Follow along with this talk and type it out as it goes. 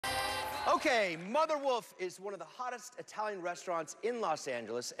Okay, Mother Wolf is one of the hottest Italian restaurants in Los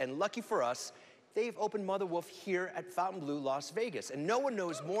Angeles, and lucky for us, they've opened Mother Wolf here at Fontainebleau, Las Vegas. And no one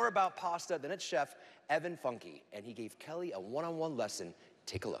knows more about pasta than its chef, Evan Funke. And he gave Kelly a one-on-one lesson.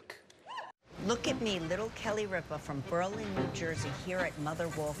 Take a look. Look at me, little Kelly Ripa from Berlin, New Jersey, here at Mother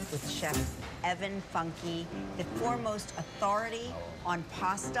Wolf with Chef Evan Funke, the foremost authority on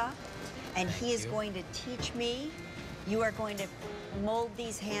pasta. And he is going to teach me. You are going to mold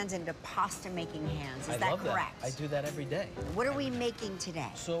these hands into pasta-making hands. Is that correct? I do that every day. What are we making today?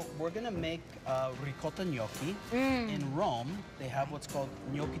 So we're gonna make ricotta gnocchi. In Rome, they have what's called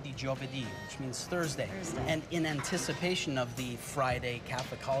gnocchi di giovedì, which means Thursday. And in anticipation of the Friday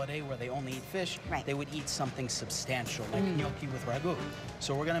Catholic holiday where they only eat fish, they would eat something substantial, like gnocchi with ragu.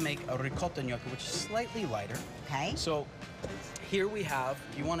 So we're gonna make a ricotta gnocchi, which is slightly lighter. Okay. So here we have,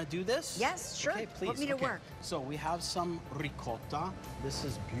 you want to do this? Yes, sure. Okay, please. Put me to work. So we have some ricotta. This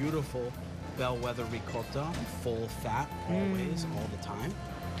is beautiful bellwether ricotta, full fat, always, all the time.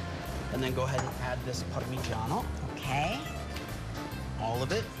 And then go ahead and add this parmigiano. Okay. All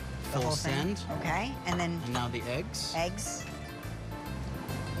of it, full send. Okay, and then... And now the eggs. Eggs.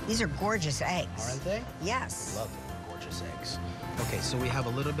 These are gorgeous eggs. Aren't they? Yes. Love gorgeous eggs. Okay, so we have a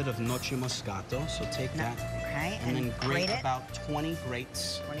little bit of noce moscato, so take that. Okay, and then grate about 20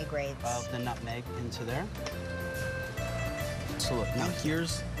 grates. 20 grates. Of the nutmeg into there. So look, now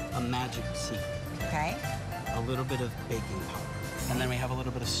here's a magic secret. Okay. A little bit of baking powder. And then we have a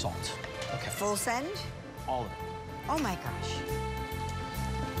little bit of salt. Okay. Full send? All of it. Oh my gosh.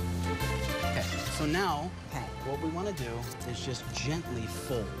 Okay, so now what we want to do is just gently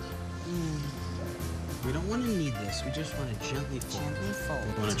fold. We don't want to knead this, we just want to gently fold. Gently fold.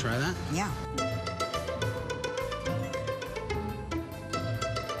 You want to try that? Yeah.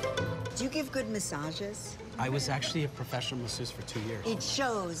 Do you give good massages? I was actually a professional masseuse for 2 years. It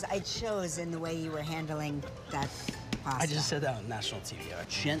shows in the way you were handling that pasta. I just said that on national TV.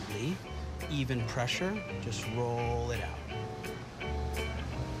 Gently, even pressure, just roll it out.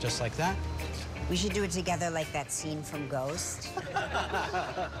 Just like that. We should do it together like that scene from Ghost.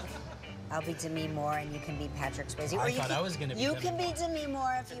 I'll be Demi Moore and you can be Patrick Swayze. I thought I was gonna be You can be Demi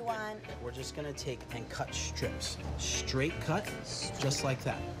Moore if you want. We're just gonna take and cut strips. Straight cut, just like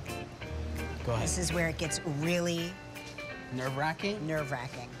that. Go ahead. This is where it gets really... Nerve-wracking?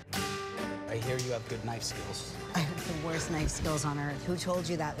 Nerve-wracking. I hear you have good knife skills. I have the worst knife skills on earth. Who told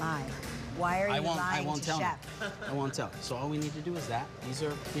you that lie? Why are you lying to Chef? I won't tell. So all we need to do is that. These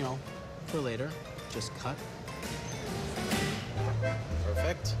are, you know, for later. Just cut.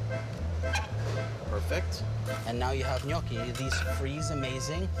 Perfect. Perfect. And now you have gnocchi. These freeze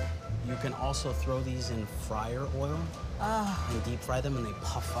amazing. You can also throw these in fryer oil and deep fry them and they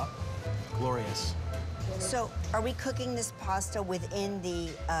puff up. Glorious. So, are we cooking this pasta within the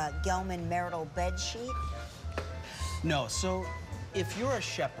Gelman marital bed sheet? No, so if you're a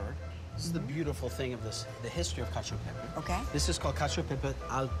shepherd, this is the beautiful thing of this, the history of cacio e pepe. Okay. This is called cacio e pepe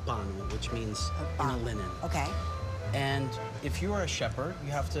al pano, which means in a linen. Okay. And if you are a shepherd,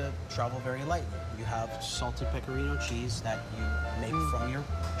 you have to travel very lightly. You have salted pecorino cheese that you make from your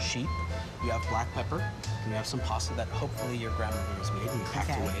sheep. You have black pepper, and you have some pasta that hopefully your grandmother has made and you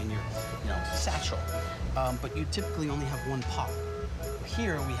packed away in your, satchel. But you typically only have one pot.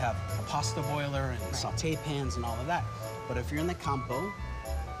 Here we have a pasta boiler and saute pans and all of that. But if you're in the campo,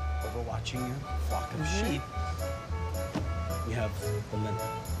 overwatching your flock of sheep, you have the linen.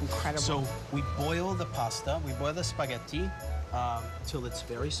 Incredible. So we boil the pasta, we boil the spaghetti till it's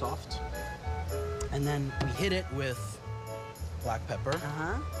very soft. And then we hit it with black pepper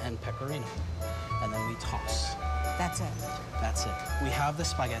and pecorino. And then we toss. That's it. That's it. We have the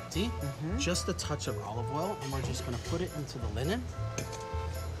spaghetti, just a touch of olive oil, and we're just gonna put it into the linen.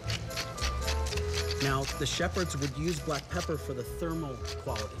 Now, the shepherds would use black pepper for the thermal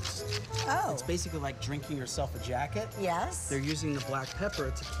qualities. Oh. It's basically like drinking yourself a jacket. Yes. They're using the black pepper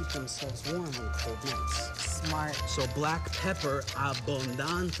to keep themselves warm on cold nights. Smart. So black pepper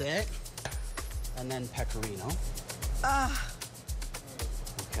abundante, and then pecorino.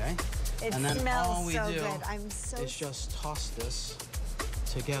 Okay. It and then smells all we so do good. I'm so... is just toss this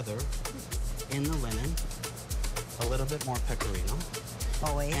together in the linen, a little bit more pecorino.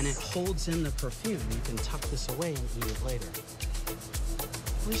 Always. And it holds in the perfume. You can tuck this away and eat it later.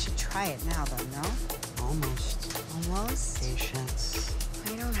 We should try it now, though, no? Almost. Almost? Patience.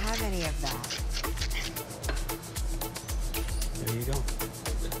 I don't have any of that. There you go.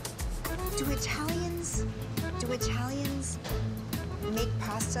 Do Italians make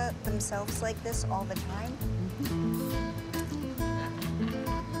pasta themselves like this all the time?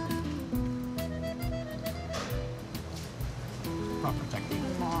 Proper technique.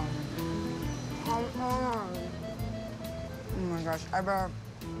 Come on. Oh my gosh, I better...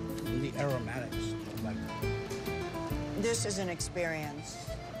 The aromatics, like... This is an experience.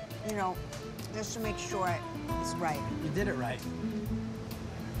 You know, just to make sure it's right. You did it right.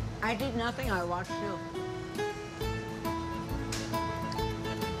 I did nothing, I watched you.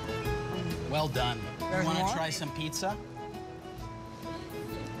 Well done. There's You want more? to try some pizza?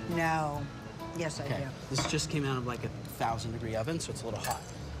 No. Yes, I do. This just came out of like a 1,000-degree oven, so it's a little hot.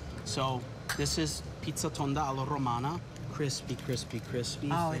 So this is pizza tonda alla romana. Crispy, crispy, crispy.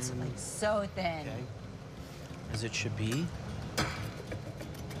 Oh, it's like so thin. Okay. As it should be.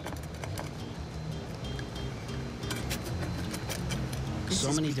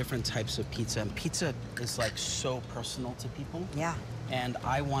 So many different types of pizza, and pizza is like so personal to people. Yeah. And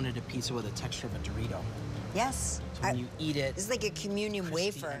I wanted a pizza with a texture of a Dorito. Yes. So when you eat it, It's like a communion crispy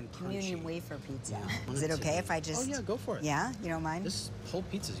wafer. and Communion crunchy. wafer pizza. Yeah. Is it okay if I just... Oh yeah, go for it. Yeah? You don't mind? This whole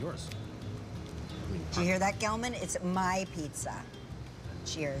pizza's yours. Did you hear that, Gelman? It's my pizza.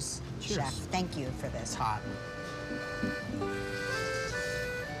 Cheers, Cheers. chef. Thank you for this. It's hot.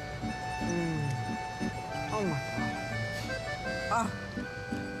 Oh my God. Oh,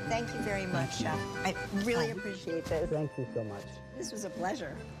 thank you very much, chef. I really appreciate this. Thank you so much. This was a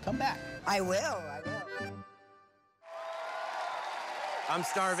pleasure. Come back. I will. I'm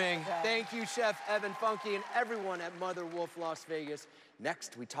starving. Thank you, Chef Evan Funke and everyone at Mother Wolf Las Vegas.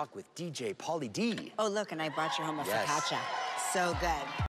 Next, we talk with DJ Pauly D. Oh, look, and I brought you home a Yes. focaccia. So good.